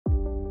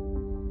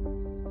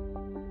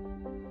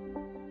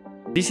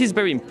This is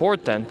very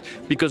important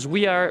because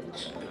we are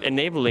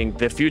enabling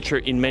the future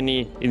in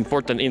many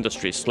important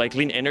industries like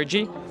clean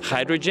energy,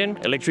 hydrogen,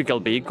 electrical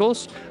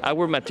vehicles.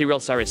 Our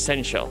materials are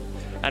essential.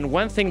 And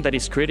one thing that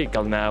is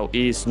critical now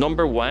is,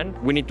 number one,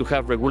 we need to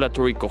have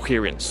regulatory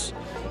coherence.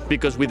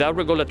 Because without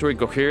regulatory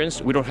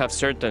coherence, we don't have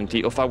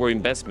certainty of our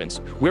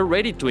investments. We're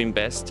ready to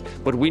invest,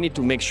 but we need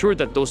to make sure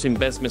that those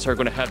investments are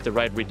going to have the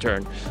right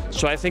return.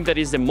 So I think that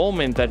is the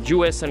moment that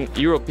US and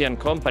European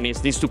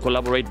companies need to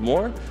collaborate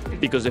more,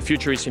 because the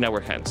future is in our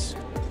hands.